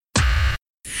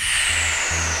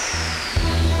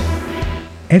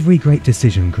Every great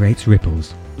decision creates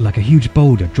ripples, like a huge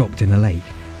boulder dropped in a lake.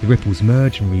 The ripples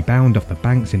merge and rebound off the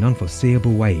banks in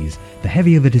unforeseeable ways. The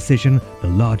heavier the decision, the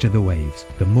larger the waves.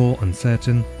 The more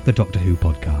uncertain, the Doctor Who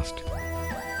podcast.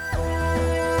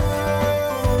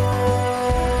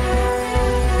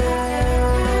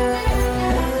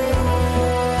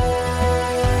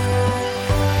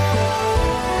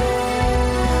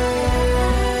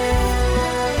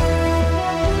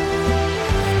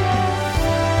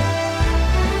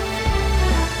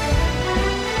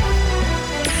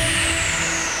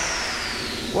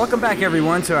 Welcome back,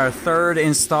 everyone, to our third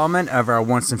installment of our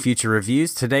Once and Future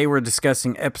reviews. Today we're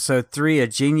discussing episode 3, A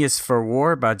Genius for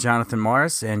War by Jonathan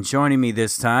Morris. And joining me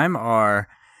this time are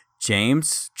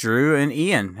James, Drew, and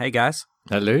Ian. Hey, guys.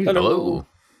 Hello. Hello.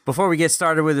 Before we get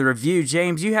started with the review,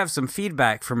 James, you have some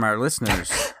feedback from our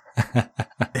listeners.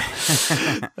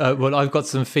 Well, I've got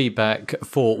some feedback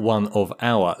for one of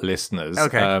our listeners.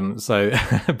 Okay. So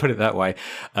put it that way.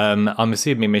 I'm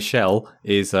assuming Michelle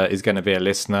is going to be a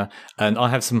listener, and I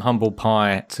have some humble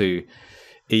pie to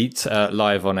eat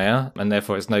live on air, and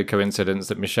therefore it's no coincidence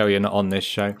that Michelle, you're not on this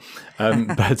show.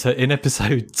 But in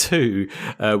episode 2,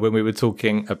 when we were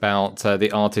talking about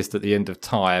the artist at the end of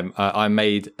time, I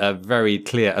made a very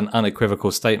clear and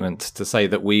unequivocal statement to say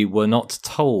that we were not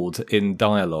told in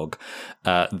dialogue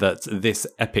that this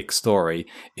epic story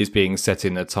is being set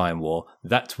in a time war.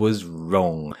 That was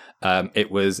wrong.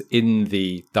 It was in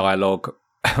the dialogue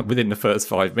within the first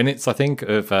 5 minutes, I think,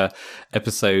 of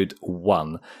episode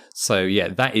 1. So, yeah,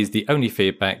 that is the only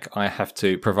feedback I have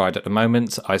to provide at the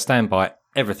moment. I stand by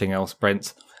everything else,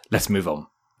 Brent. Let's move on.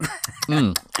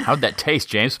 How'd that taste,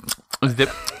 James?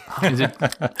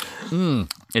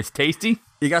 It's tasty?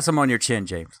 You got some on your chin,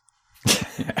 James.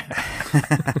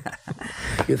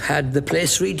 You've had the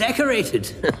place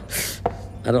redecorated.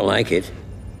 I don't like it.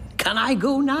 Can I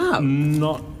go now?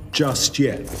 Not just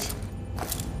yet.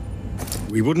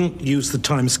 We wouldn't use the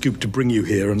time scoop to bring you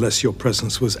here unless your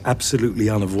presence was absolutely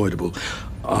unavoidable.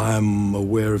 I'm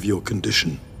aware of your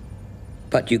condition.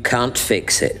 But you can't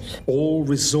fix it. All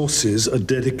resources are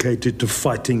dedicated to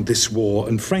fighting this war,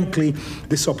 and frankly,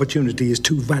 this opportunity is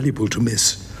too valuable to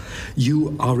miss.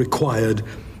 You are required,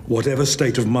 whatever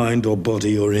state of mind or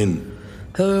body you're in.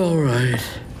 All right.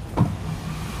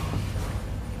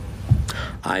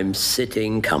 I'm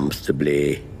sitting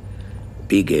comfortably.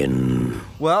 Begin.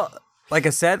 Well, like I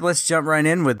said, let's jump right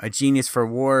in with A Genius for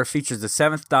War. It features the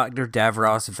 7th Doctor,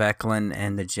 Davros, Veklan,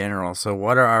 and the General. So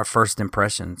what are our first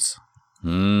impressions?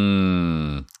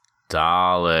 Daleks.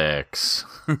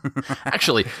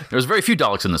 Actually, there was very few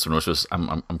Daleks in this one, which was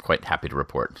I'm quite happy to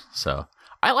report. So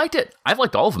I liked it. I've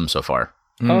liked all of them so far.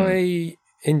 I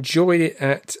enjoyed it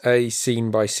at a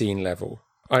scene-by-scene level.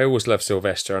 I always loved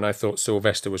Sylvester, and I thought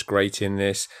Sylvester was great in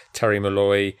this. Terry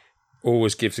Malloy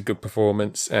always gives a good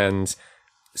performance, and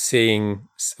hearing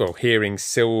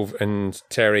Sylv and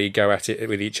Terry go at it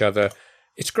with each other,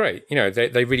 it's great. You know,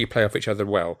 they really play off each other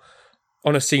well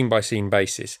on a scene-by-scene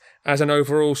basis. As an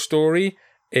overall story,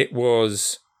 it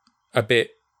was a bit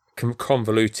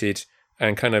convoluted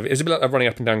and it was a bit like running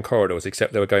up and down corridors,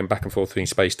 except they were going back and forth between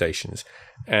space stations.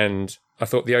 And I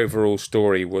thought the overall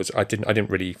story was, I didn't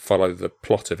really follow the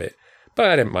plot of it, but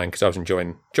I didn't mind because I was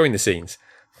enjoying the scenes.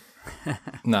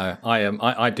 No,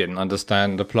 I didn't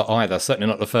understand the plot either. Certainly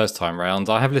not the first time round.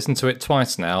 I have listened to it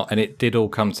twice now, and it did all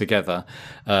come together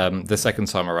the second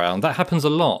time around. That happens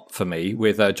a lot for me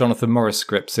with Jonathan Morris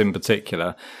scripts in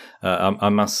particular, I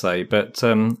must say. But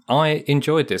I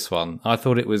enjoyed this one. I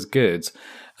thought it was good.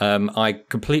 I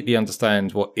completely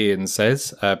understand what Ian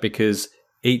says because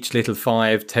each little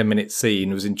 5-10 minute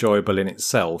scene was enjoyable in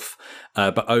itself.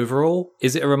 But overall,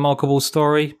 is it a remarkable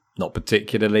story? Not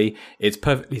particularly. It's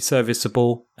perfectly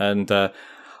serviceable, and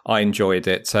I enjoyed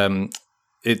it.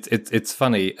 It's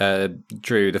funny,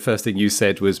 Drew. The first thing you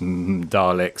said was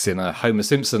Daleks in a Homer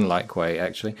Simpson-like way,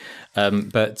 actually.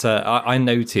 But I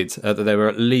noted that there were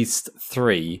at least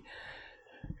 3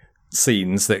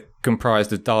 scenes that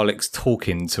comprised of Daleks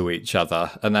talking to each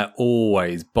other, and that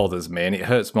always bothers me, and it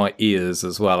hurts my ears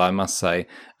as well, I must say.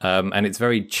 And it's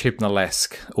very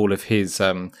Chibnall-esque. All of his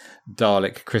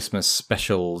Dalek Christmas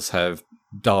specials have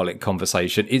Dalek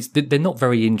conversation. They're not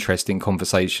very interesting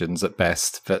conversations at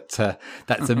best, but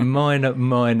that's a minor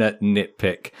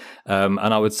nitpick. And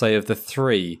I would say of the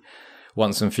 3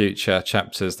 Once and Future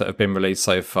chapters that have been released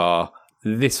so far,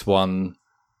 this one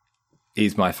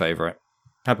is my favourite.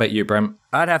 How about you, Brent?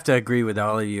 I'd have to agree with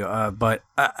all of you, but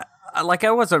I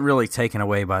wasn't really taken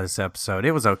away by this episode.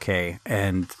 It was okay,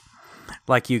 and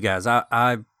like you guys,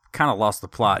 I kind of lost the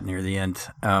plot near the end.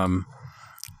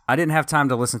 I didn't have time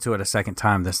to listen to it a second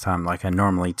time this time like I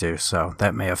normally do, so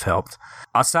that may have helped.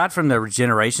 Aside from the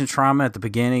regeneration trauma at the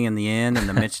beginning and the end and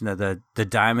the mention of the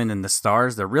diamond and the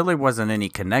stars, there really wasn't any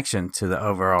connection to the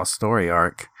overall story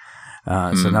arc.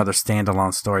 It's another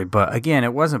standalone story, but again,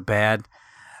 it wasn't bad.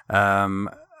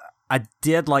 I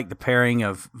did like the pairing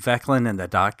of Veclin and the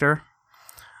Doctor,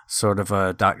 sort of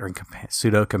a doctor and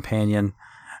pseudo companion.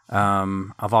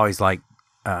 I've always liked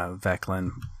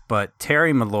Veclin, but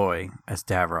Terry Malloy as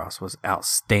Davros was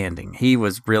outstanding. He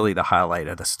was really the highlight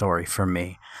of the story for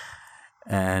me.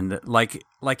 And like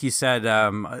you said,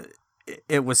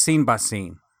 it was scene by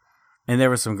scene, and there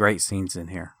were some great scenes in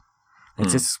here. It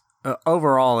just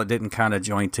overall, it didn't kind of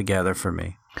join together for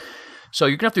me. So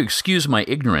you're going to have to excuse my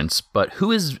ignorance, but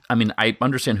I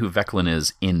understand who Veclin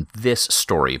is in this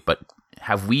story, but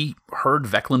have we heard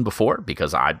Veclin before?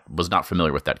 Because I was not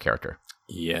familiar with that character.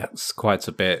 Yes, quite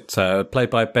a bit. Played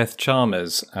by Beth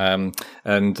Chalmers, and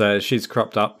she's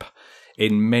cropped up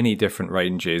in many different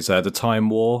ranges. The Time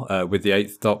War with the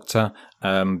Eighth Doctor,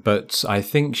 but I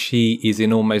think she is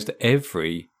in almost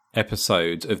every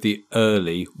episode of the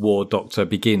early War Doctor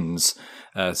Begins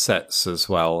sets as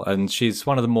well, and she's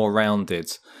one of the more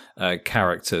rounded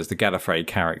characters, the Gallifrey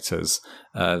characters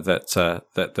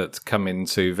that come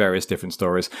into various different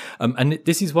stories. And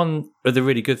this is one of the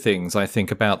really good things I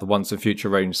think about the Once and Future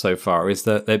range so far, is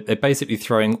that they're basically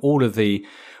throwing all of the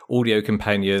audio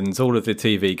companions, all of the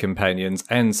TV companions,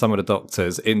 and some of the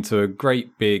Doctors into a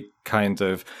great big kind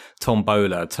of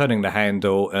tombola, turning the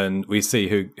handle, and we see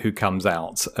who comes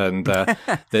out. And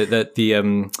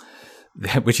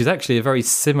which is actually a very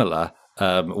similar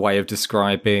way of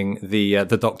describing the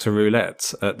Doctor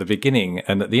Roulette at the beginning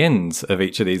and at the end of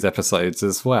each of these episodes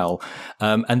as well.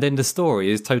 And then the story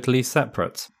is totally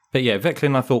separate. But yeah,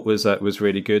 Veclin I thought was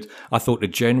really good. I thought the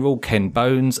General, Ken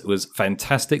Bones, was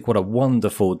fantastic. What a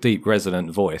wonderful, deep,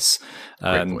 resonant voice.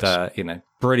 And,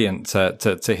 brilliant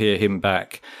to hear him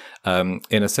back in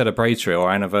a celebratory or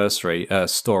anniversary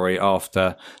story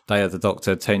after Day of the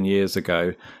Doctor 10 years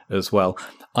ago as well.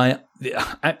 I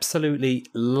absolutely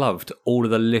loved all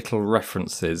of the little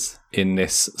references in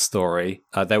this story.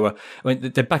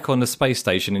 They're back on the space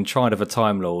station in Trial of a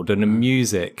Time Lord, and the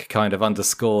music kind of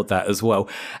underscored that as well.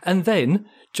 And then,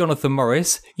 Jonathan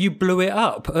Morris, you blew it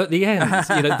up at the end.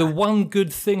 The one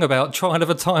good thing about Trial of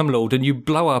a Time Lord, and you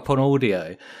blow up on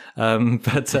audio.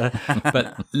 But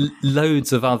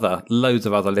loads of other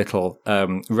little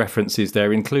references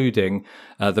there, including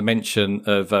the mention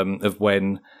of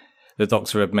when the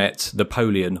Doctor had met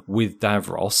Napoleon with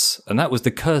Davros, and that was The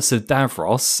Curse of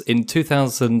Davros in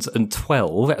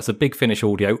 2012. That's a Big Finish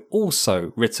audio,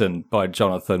 also written by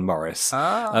Jonathan Morris.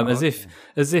 As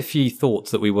if you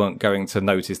thought that we weren't going to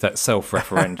notice that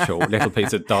self-referential little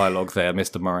piece of dialogue there,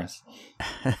 Mr. Morris.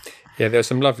 Yeah, there are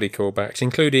some lovely callbacks,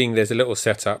 including there's a little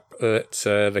setup that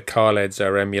the Khaleds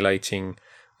are emulating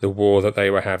the war that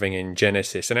they were having in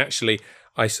Genesis. And actually,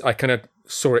 I kind of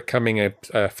saw it coming a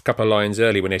couple of lines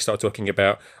early when they started talking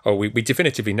about, we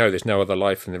definitively know there's no other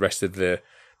life in the rest of the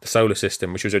solar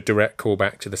system, which was a direct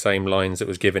callback to the same lines that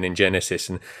was given in Genesis.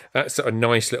 And that's sort of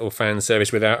nice little fan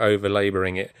service without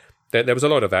over-labouring it. There was a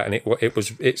lot of that, and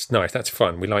it's nice. That's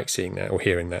fun. We like seeing that or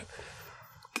hearing that.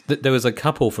 There was a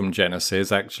couple from Genesis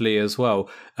actually as well.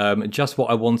 Just what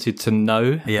I wanted to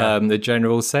know, the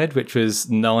General said, which was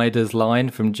Nyder's line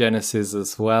from Genesis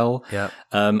as well. Yeah.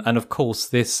 And of course,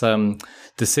 this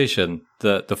decision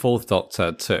that the Fourth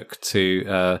Doctor took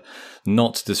to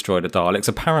not destroy the Daleks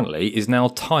apparently is now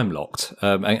time locked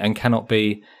and cannot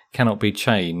be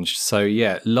changed. So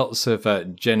yeah, lots of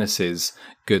Genesis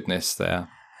goodness there.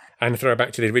 And throw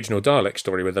back to the original Dalek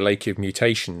story with the Lake of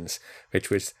Mutations,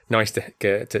 which was nice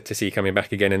to see coming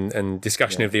back again, and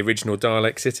discussion of the original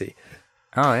Dalek city.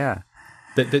 Oh, yeah.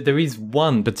 There is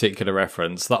one particular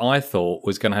reference that I thought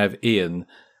was going to have Ian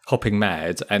hopping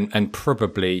mad and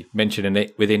probably mentioning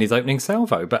it within his opening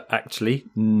salvo, but actually,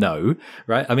 no,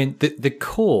 right? I mean, the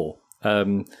core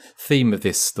theme of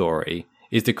this story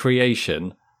is the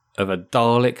creation of a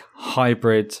Dalek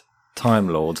hybrid Time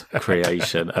Lord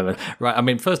creation. Right. I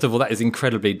mean, first of all, that is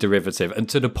incredibly derivative, and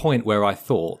to the point where I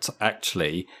thought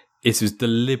actually this was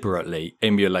deliberately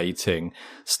emulating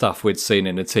stuff we'd seen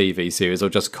in a TV series or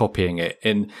just copying it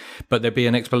in, but there'd be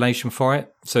an explanation for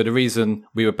it. So the reason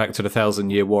we were back to the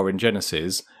 1,000-Year War in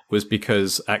Genesis was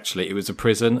because actually it was a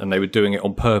prison and they were doing it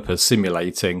on purpose,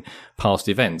 simulating past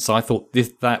events. I thought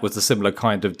that was a similar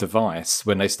kind of device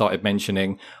when they started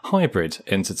mentioning hybrid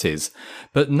entities.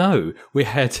 But no, we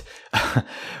had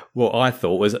what I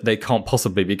thought was they can't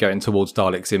possibly be going towards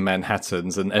Daleks in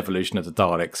Manhattans and evolution of the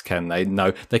Daleks, can they?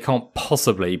 No, they can't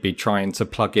possibly be trying to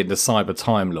plug in the cyber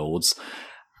Time Lords.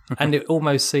 And it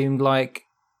almost seemed like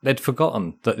they'd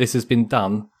forgotten that this has been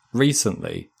done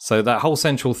recently. So that whole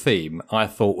central theme I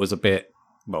thought was a bit,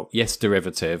 well, yes,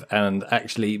 derivative, and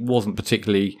actually wasn't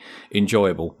particularly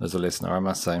enjoyable as a listener, I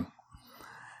must say.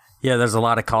 Yeah, there's a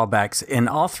lot of callbacks in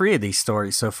all three of these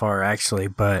stories so far, actually,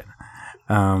 but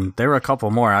there were a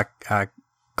couple more I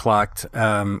clocked.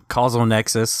 Causal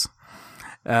Nexus,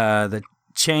 the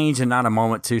change and not a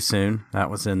moment too soon, that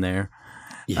was in there.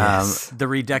 Yes. The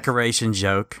redecoration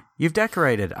joke. You've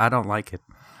decorated. I don't like it.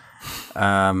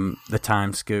 The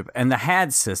time scoop. And the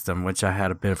HAD system, which I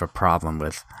had a bit of a problem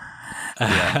with.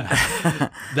 Yeah.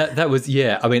 that was,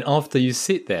 yeah. I mean, after you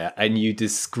sit there and you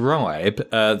describe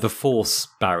the force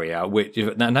barrier,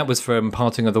 and that was from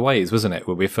Parting of the Ways, wasn't it?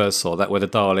 Where we first saw that, where the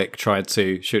Dalek tried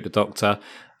to shoot the Doctor,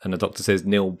 and the Doctor says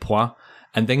nil point,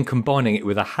 and then combining it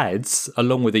with a HADS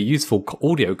along with a useful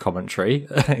audio commentary,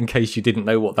 in case you didn't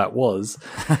know what that was.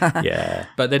 Yeah.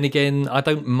 But then again, I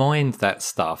don't mind that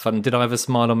stuff. And did I have a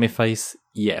smile on my face?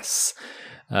 Yes.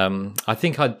 I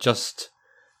think I'd just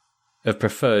have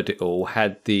preferred it all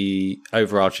had the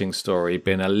overarching story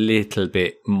been a little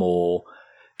bit more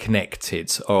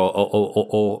connected,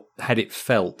 or had it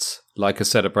felt like a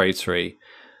celebratory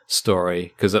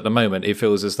story, because at the moment it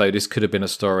feels as though this could have been a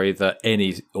story that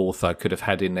any author could have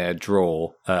had in their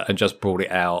drawer and just brought it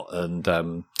out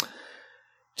and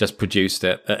just produced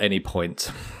it at any point.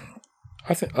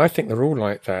 I think they're all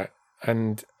like that.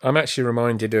 And I'm actually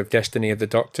reminded of Destiny of the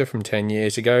Doctor from 10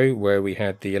 years ago, where we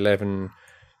had the 11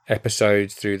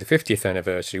 episodes through the 50th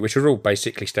anniversary, which are all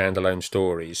basically standalone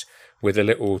stories with a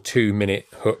little 2-minute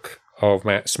hook of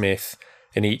Matt Smith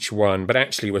in each one, but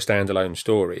actually were standalone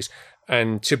stories.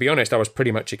 And to be honest, I was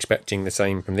pretty much expecting the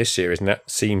same from this series, and that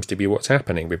seems to be what's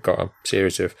happening. We've got a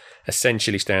series of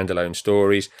essentially standalone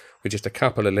stories with just a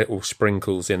couple of little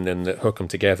sprinkles in them that hook them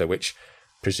together, which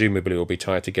presumably will be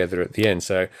tied together at the end.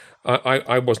 So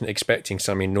I wasn't expecting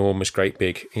some enormous, great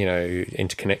big,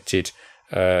 interconnected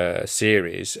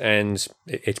series, and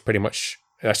it's pretty much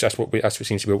that's what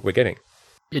seems to be what we're getting.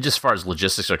 Yeah, just as far as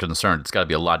logistics are concerned, it's got to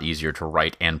be a lot easier to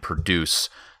write and produce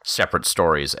separate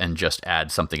stories and just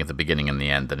add something at the beginning and the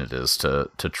end than it is to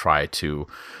try to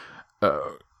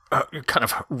kind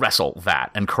of wrestle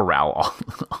that and corral all.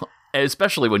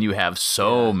 Especially when you have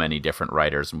so many different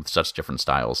writers with such different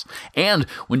styles, and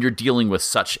when you're dealing with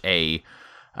such a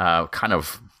kind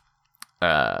of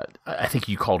I think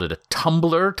you called it a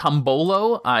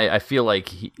tumbolo. I feel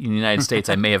like in the United States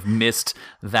I may have missed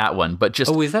that one, but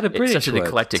just is that a British such an word?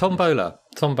 eclectic Tombola.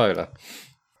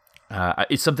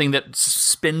 It's something that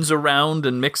spins around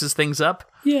and mixes things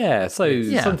up. Yeah, so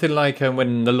something like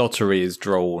when the lottery is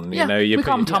drawn. We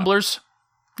call them tumblers.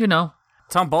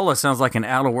 Tombola sounds like an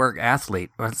out-of-work athlete.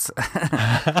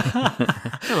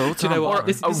 Hello, do you know what?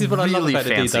 This is what I love about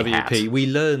the DWP. Hat. We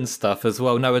learn stuff as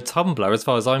well. No, a tumbler, as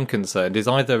far as I'm concerned, is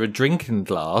either a drinking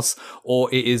glass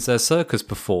or it is a circus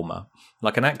performer,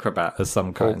 like an acrobat of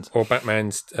some kind. Or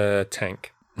Batman's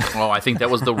tank. Oh, I think that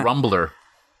was the rumbler.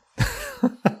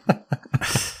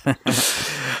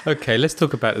 Okay, let's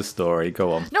talk about the story.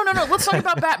 Go on. No. Let's talk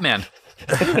about Batman.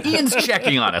 Ian's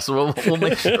checking on us. We'll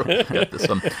make sure we get this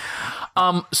one.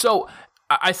 So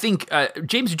I think,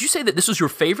 James, did you say that this was your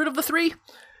favorite of the three?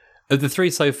 Of the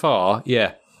three so far,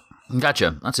 yeah.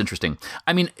 Gotcha. That's interesting.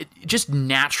 I mean, just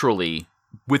naturally,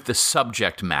 with the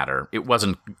subject matter, it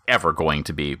wasn't ever going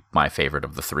to be my favorite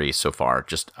of the three so far.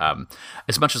 Just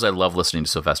as much as I love listening to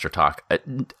Sylvester talk,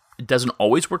 it doesn't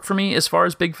always work for me as far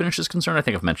as Big Finish is concerned. I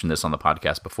think I've mentioned this on the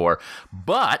podcast before.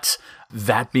 But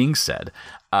that being said,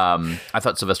 I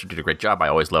thought Sylvester did a great job. I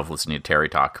always love listening to Terry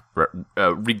talk,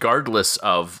 regardless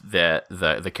of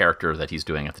the character that he's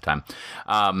doing at the time.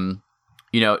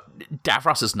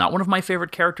 Davros is not one of my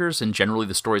favorite characters, and generally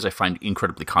the stories I find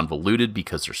incredibly convoluted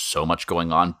because there's so much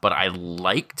going on. But I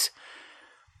liked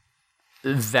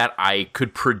that I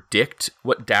could predict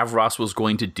what Davros was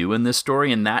going to do in this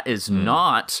story, and that is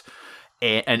not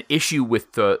an issue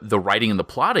with the writing and the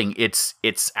plotting. It's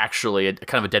actually a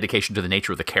kind of a dedication to the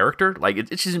nature of the character. Like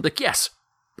it seems like, yes,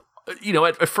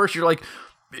 at first you're like,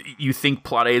 you think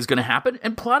plot A is going to happen,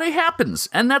 and plot A happens,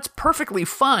 and that's perfectly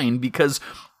fine because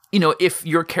if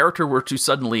your character were to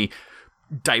suddenly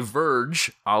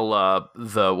diverge,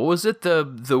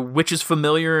 the Witch's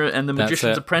Familiar and the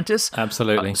Magician's Apprentice,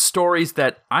 absolutely, stories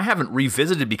that I haven't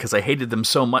revisited because I hated them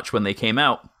so much when they came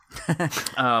out.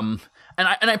 And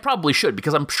I probably should,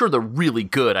 because I'm sure they're really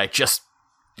good.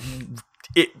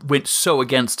 It went so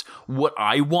against what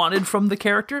I wanted from the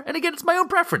character, and again, it's my own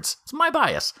preference, it's my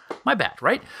bias, my bad,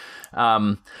 right?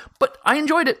 But I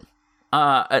enjoyed it,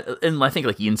 and I think,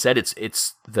 like Ian said,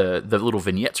 it's the little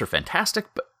vignettes are fantastic,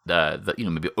 but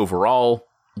maybe overall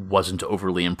wasn't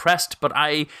overly impressed, but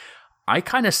I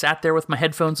kind of sat there with my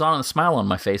headphones on and a smile on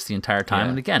my face the entire time. Yeah.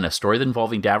 And again, a story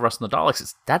involving Davros and the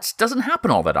Daleks, that doesn't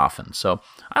happen all that often. So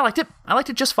I liked it. I liked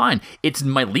it just fine. It's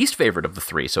my least favorite of the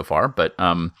three so far, but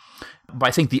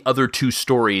I think the other two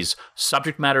stories,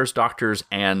 subject matters, doctors,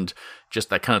 and just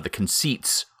that kind of the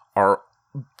conceits are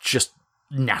just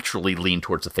naturally lean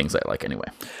towards the things I like anyway.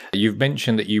 You've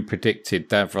mentioned that you predicted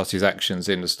Davros's actions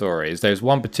in the stories. There's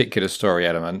one particular story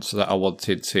element that I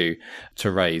wanted to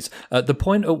raise. At the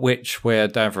point at which where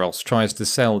Davros tries to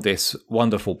sell this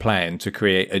wonderful plan to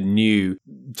create a new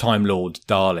Time Lord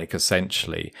Dalek,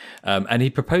 essentially, and he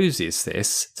proposes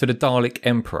this to the Dalek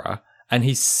Emperor, and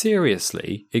he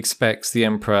seriously expects the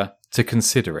Emperor to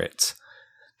consider it.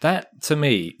 That, to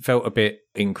me, felt a bit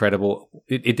incredible.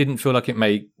 It didn't feel like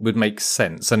it would make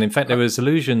sense. And in fact, there was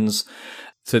allusions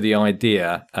to the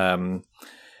idea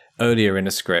earlier in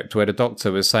the script where the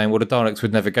Doctor was saying, well, the Daleks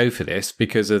would never go for this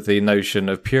because of the notion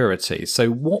of purity.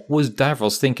 So what was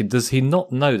Davros thinking? Does he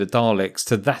not know the Daleks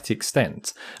to that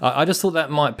extent? I just thought that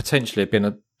might potentially have been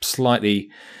a slightly...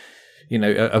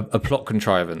 a plot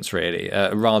contrivance, really,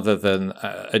 rather than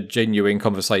a genuine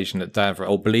conversation that Davros,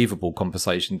 or believable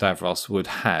conversation Davros would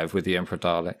have with the Emperor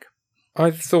Dalek.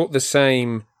 I thought the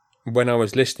same when I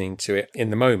was listening to it in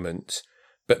the moment,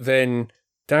 but then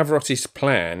Davros's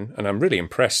plan, and I'm really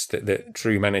impressed that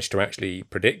Drew managed to actually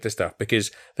predict the stuff,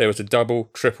 because there was a double,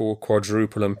 triple,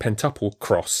 quadruple, and pentuple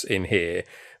cross in here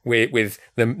with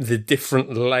the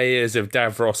different layers of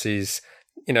Davros's,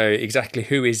 exactly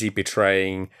who is he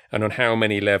betraying and on how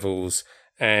many levels,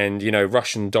 and,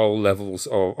 Russian doll levels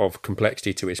of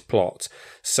complexity to his plot.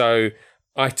 So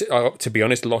I, to be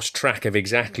honest, lost track of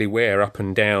exactly where up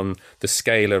and down the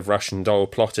scale of Russian doll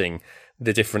plotting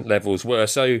the different levels were.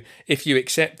 So if you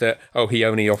accept that, he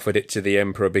only offered it to the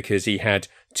Emperor because he had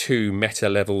 2 meta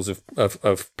levels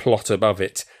of plot above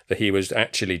it that he was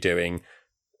actually doing,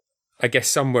 I guess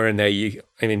somewhere in there,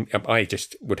 I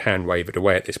just would hand wave it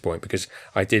away at this point, because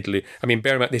I did. Bear in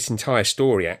mind, this entire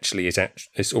story actually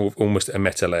is almost a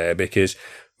meta layer, because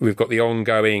we've got the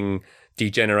ongoing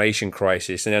degeneration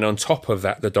crisis, and then on top of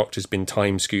that, the Doctor's been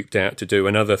time scooped out to do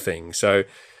another thing. So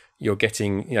you're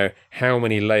getting, how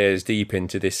many layers deep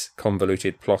into this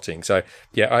convoluted plotting. So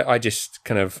yeah, I just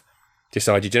kind of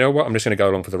decided, what, I'm just going to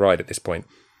go along for the ride at this point.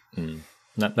 Mm.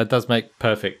 That does make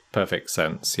perfect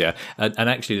sense, yeah. And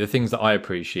actually, the things that I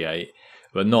appreciate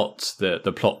were not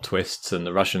the plot twists and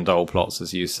the Russian doll plots,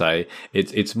 as you say.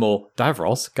 It's more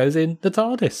Davros goes in the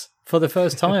TARDIS for the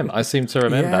first time, I seem to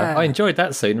remember. Yeah. I enjoyed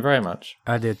that scene very much.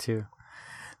 I did too.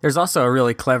 There's also a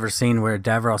really clever scene where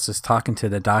Davros is talking to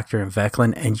the Doctor and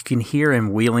Veclan, and you can hear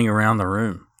him wheeling around the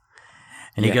room.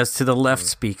 And he goes to the left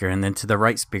speaker and then to the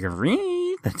right speaker.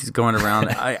 He's going around.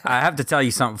 I have to tell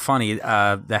you something funny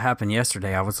that happened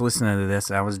yesterday. I was listening to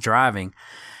this. I was driving.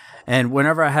 And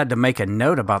whenever I had to make a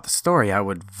note about the story, I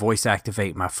would voice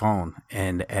activate my phone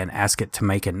and ask it to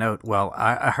make a note. Well,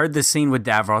 I heard this scene with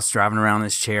Davros driving around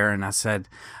his chair, and I said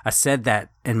that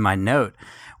in my note.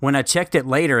 When I checked it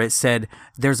later, it said,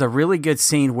 there's a really good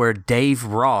scene where Dave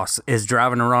Ross is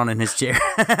driving around in his chair.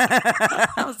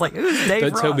 I was like, who's Dave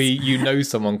Ross? Don't tell me you know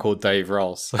someone called Dave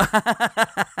Ross.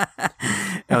 That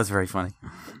was very funny.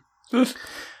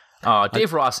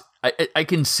 Dave Ross, I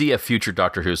can see a future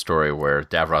Doctor Who story where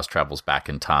Davros travels back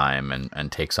in time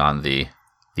and takes on the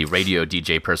radio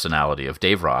DJ personality of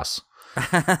Dave Ross.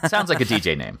 Sounds like a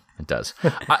DJ name. It does.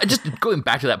 Just going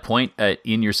back to that point,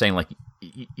 Ian, you're saying, like,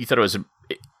 you thought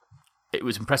it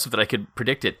was impressive that I could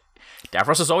predict it.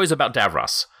 Davros is always about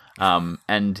Davros.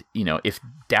 And, if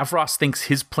Davros thinks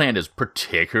his plan is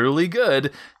particularly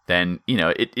good, then,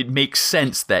 it makes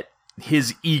sense that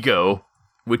his ego,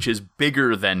 which is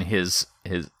bigger than his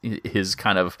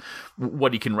kind of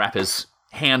what he can wrap his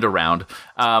hand around,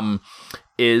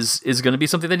 is going to be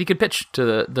something that he could pitch to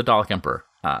the Dalek Emperor.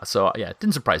 So, yeah, it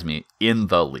didn't surprise me in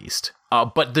the least.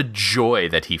 But the joy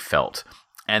that he felt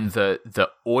and the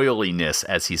oiliness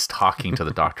as he's talking to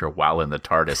the Doctor while in the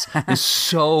TARDIS is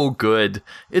so good.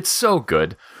 It's so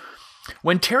good.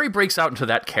 When Terry breaks out into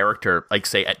that character, like,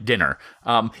 say, at dinner,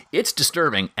 it's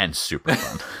disturbing and super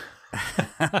fun.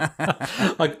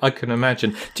 I can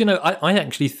imagine. Do you know, I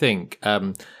actually think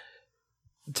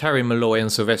Terry Malloy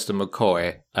and Sylvester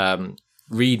McCoy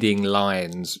reading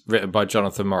lines written by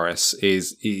Jonathan Morris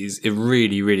is a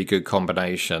really, really good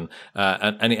combination.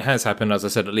 And it has happened, as I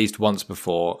said, at least once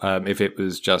before, if it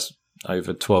was just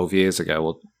over 12 years ago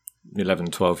or 11,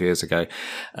 12 years ago.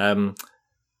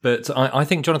 But I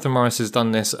think Jonathan Morris has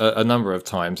done this a number of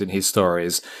times in his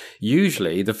stories.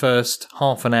 Usually the first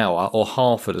half an hour or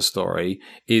half of the story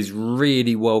is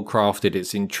really well crafted.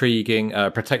 It's intriguing.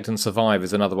 Protect and Survive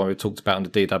is another one we talked about on the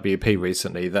DWP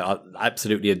recently that I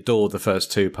absolutely adore the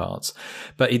first two parts.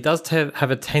 But he does have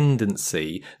a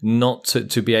tendency not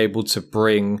to be able to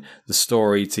bring the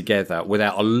story together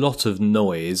without a lot of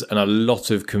noise and a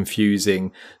lot of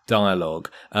confusing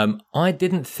dialogue. I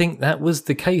didn't think that was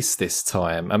the case this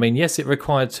time. I mean, yes, it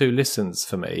required 2 listens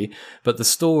for me, but the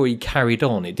story carried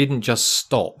on. It didn't just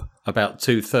stop about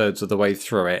 2/3 of the way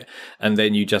through it, and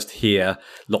then you just hear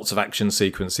lots of action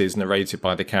sequences narrated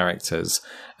by the characters.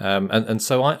 And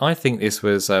so I think this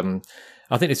was...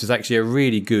 I think this was actually a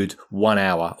really good 1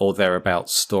 hour or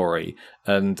thereabouts story.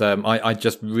 And I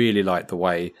just really like the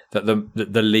way that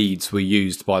the leads were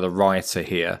used by the writer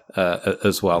here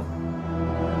as well.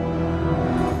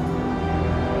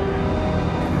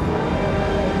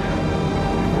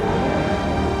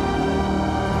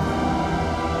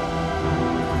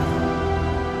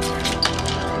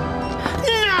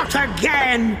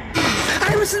 Again!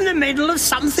 I was in the middle of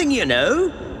something, you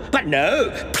know. But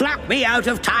no, pluck me out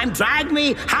of time, drag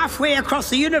me halfway across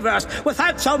the universe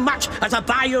without so much as a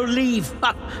by your leave.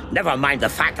 Never mind the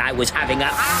fact I was having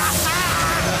a...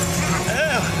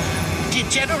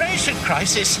 degeneration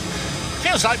crisis.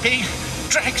 Feels like being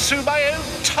dragged through my own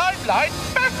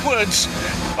timeline backwards.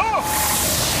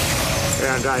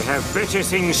 And I have better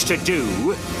things to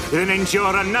do than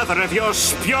endure another of your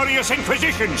spurious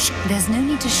inquisitions. There's no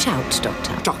need to shout,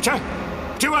 Doctor. Doctor?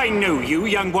 Do I know you,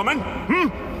 young woman?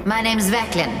 My name's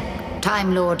Veclin.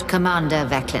 Time Lord Commander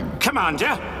Veclin.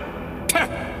 Commander?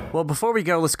 Well, before we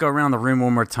go, let's go around the room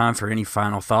one more time for any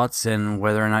final thoughts and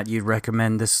whether or not you'd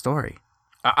recommend this story.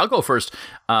 I'll go first.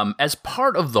 As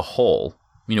part of the whole,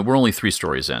 we're only 3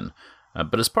 stories in,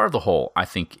 but as part of the whole, I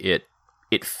think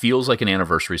it feels like an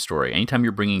anniversary story. Anytime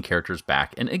you're bringing characters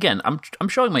back, and again, I'm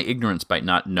showing my ignorance by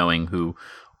not knowing who,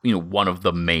 one of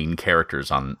the main characters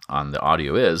on the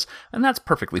audio is, and that's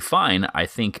perfectly fine. I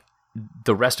think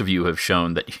the rest of you have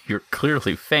shown that you're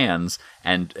clearly fans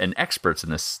and experts in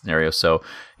this scenario. So,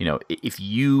 if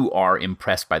you are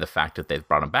impressed by the fact that they've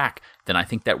brought him back, then I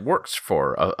think that works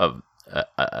for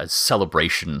a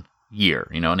celebration year.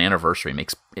 An anniversary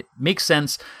makes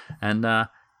sense. And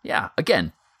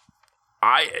again,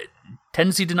 I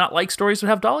tendency to not like stories that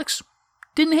have Daleks.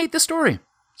 Didn't hate the story.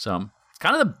 So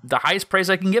kind of the highest praise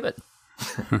I can give it.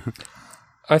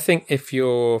 I think if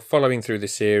you're following through the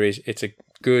series, it's a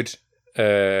good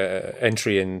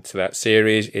entry into that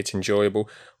series. It's enjoyable.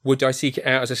 Would I seek it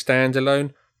out as a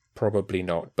standalone? Probably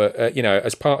not. But,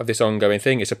 as part of this ongoing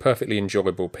thing, it's a perfectly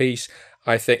enjoyable piece.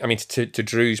 To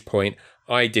Drew's point,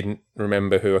 I didn't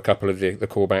remember who a couple of the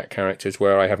callback characters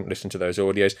were. I haven't listened to those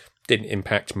audios. Didn't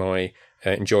impact my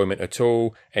enjoyment at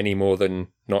all, any more than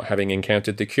not having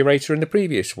encountered the curator in the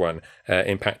previous one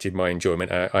impacted my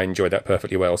enjoyment. I enjoyed that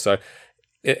perfectly well. So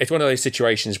it's one of those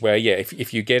situations where,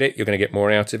 if you get it, you're going to get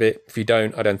more out of it. If you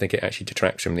don't, I don't think it actually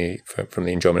detracts from the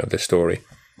enjoyment of the story.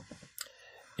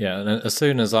 Yeah, and as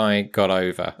soon as I got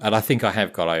over, and I think I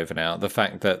have got over now, the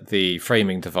fact that the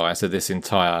framing device of this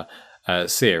entire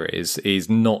series is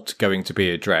not going to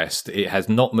be addressed. It has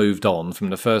not moved on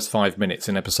from the first 5 minutes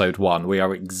in episode 1. We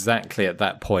are exactly at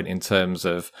that point in terms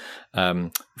of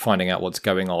finding out what's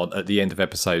going on at the end of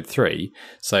episode 3.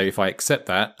 So if I accept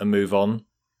that and move on,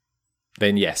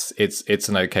 then yes, it's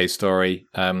an okay story.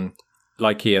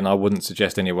 Like Ian, I wouldn't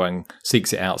suggest anyone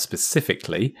seeks it out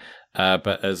specifically.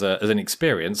 But as an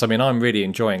experience, I'm really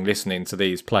enjoying listening to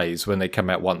these plays when they come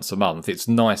out once a month. It's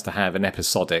nice to have an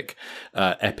episodic,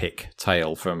 epic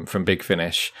tale from Big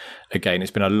Finish. Again,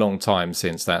 it's been a long time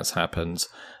since that's happened.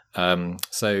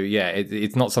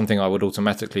 It's not something I would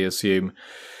automatically assume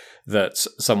that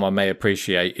someone may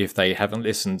appreciate if they haven't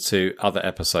listened to other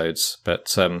episodes.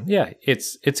 But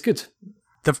it's good.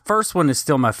 The first one is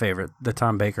still my favorite, the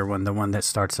Tom Baker one, the one that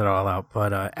starts it all out.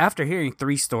 But after hearing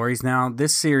 3 stories now,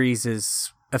 this series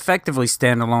is effectively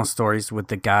standalone stories with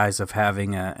the guise of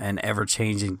having an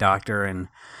ever-changing doctor. And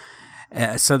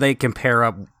so they can pair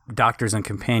up doctors and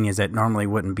companions that normally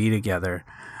wouldn't be together.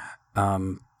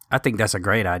 I think that's a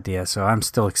great idea. So I'm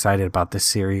still excited about this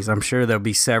series. I'm sure there'll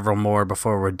be several more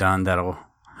before we're done that'll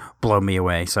blow me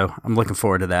away. So I'm looking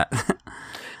forward to that.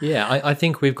 Yeah, I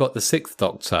think we've got the 6th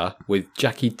Doctor with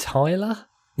Jackie Tyler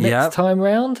next time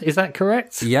round. Is that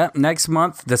correct? Yep. Next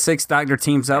month, the 6th Doctor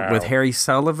teams up with Harry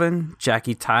Sullivan,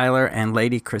 Jackie Tyler, and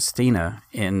Lady Christina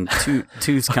in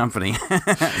Two's company.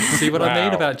 See what I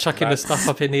mean about chucking the stuff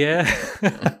up in the air?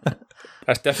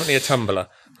 That's definitely a tumbler.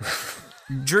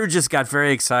 Drew just got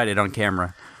very excited on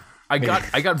camera.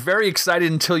 I got very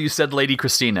excited until you said Lady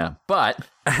Christina, but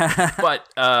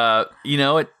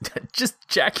just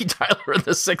Jackie Tyler and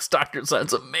the Sixth Doctor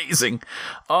sounds amazing.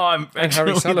 Oh, I'm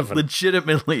actually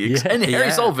legitimately excited. And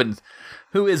Harry Sullivan,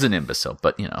 who is an imbecile,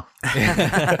 but they're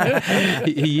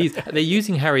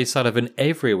using Harry Sullivan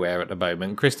everywhere at the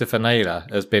moment. Christopher Naylor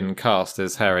has been cast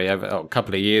as Harry a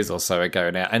couple of years or so ago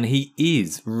now, and he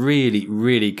is really,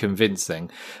 really convincing.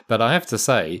 But I have to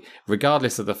say,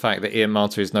 regardless of the fact that Ian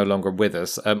Malter is no longer with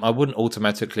us, I wouldn't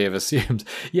automatically have assumed,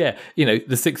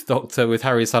 the Sixth Doctor with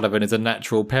Harry Sullivan is a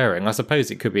natural pairing. I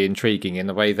suppose it could be intriguing in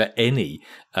the way that any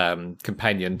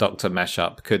companion Doctor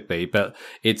mashup could be, but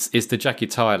it's the Jackie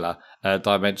Tyler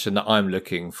dimension that I'm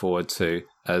looking forward to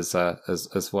as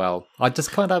well. I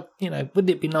just kind of, wouldn't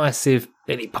it be nice if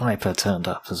Billy Piper turned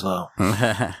up as well?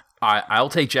 I'll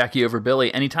take Jackie over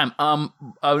Billy anytime.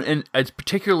 And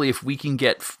particularly if we can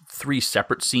get 3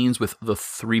 separate scenes with the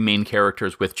 3 main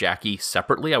characters with Jackie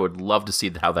separately, I would love to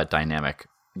see how that dynamic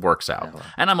works out.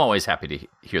 And I'm always happy to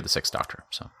hear the Sixth Doctor.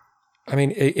 So, I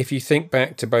mean, if you think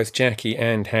back to both Jackie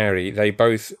and Harry, they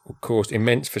both caused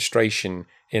immense frustration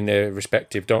in their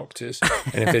respective doctors.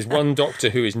 And if there's one doctor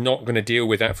who is not going to deal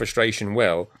with that frustration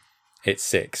well, it's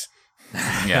Six.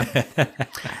 Yeah.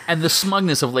 And the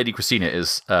smugness of Lady Christina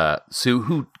is Sue,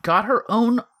 who got her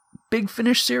own Big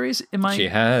Finish series. She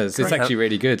has. It's actually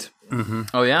really good. Mm-hmm.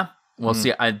 Oh, yeah? Well,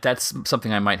 see, that's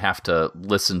something I might have to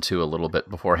listen to a little bit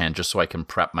beforehand just so I can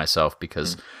prep myself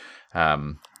because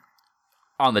on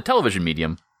the television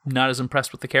medium, not as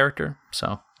impressed with the character.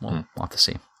 So we'll have to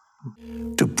see.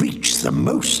 To breach the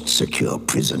most secure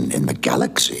prison in the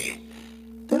galaxy,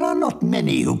 there are not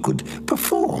many who could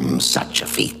perform such a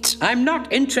feat. I'm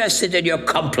not interested in your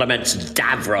compliments,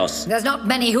 Davros. There's not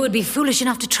many who would be foolish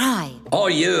enough to try.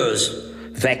 Or yours,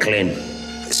 Veclin.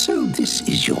 So this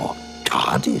is your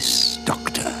TARDIS,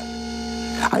 Doctor.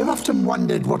 I've often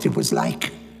wondered what it was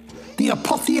like. The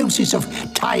apotheosis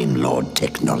of Time Lord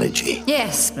technology.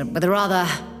 Yes, but with a rather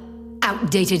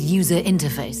outdated user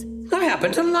interface. I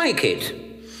happen to like it.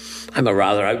 I'm a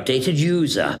rather outdated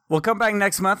user. We'll come back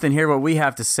next month and hear what we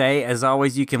have to say. As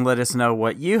always, you can let us know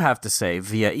what you have to say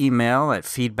via email at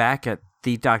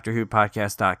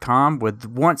feedback@thedoctorwhopodcast.com with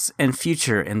once and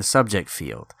future in the subject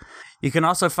field. You can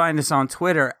also find us on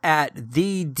Twitter at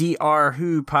the DR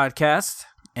Who Podcast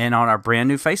and on our brand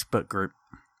new Facebook group.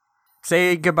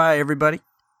 Say goodbye, everybody.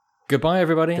 Goodbye,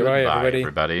 everybody. Goodbye, everybody.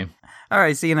 Everybody. All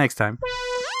right, see you next time.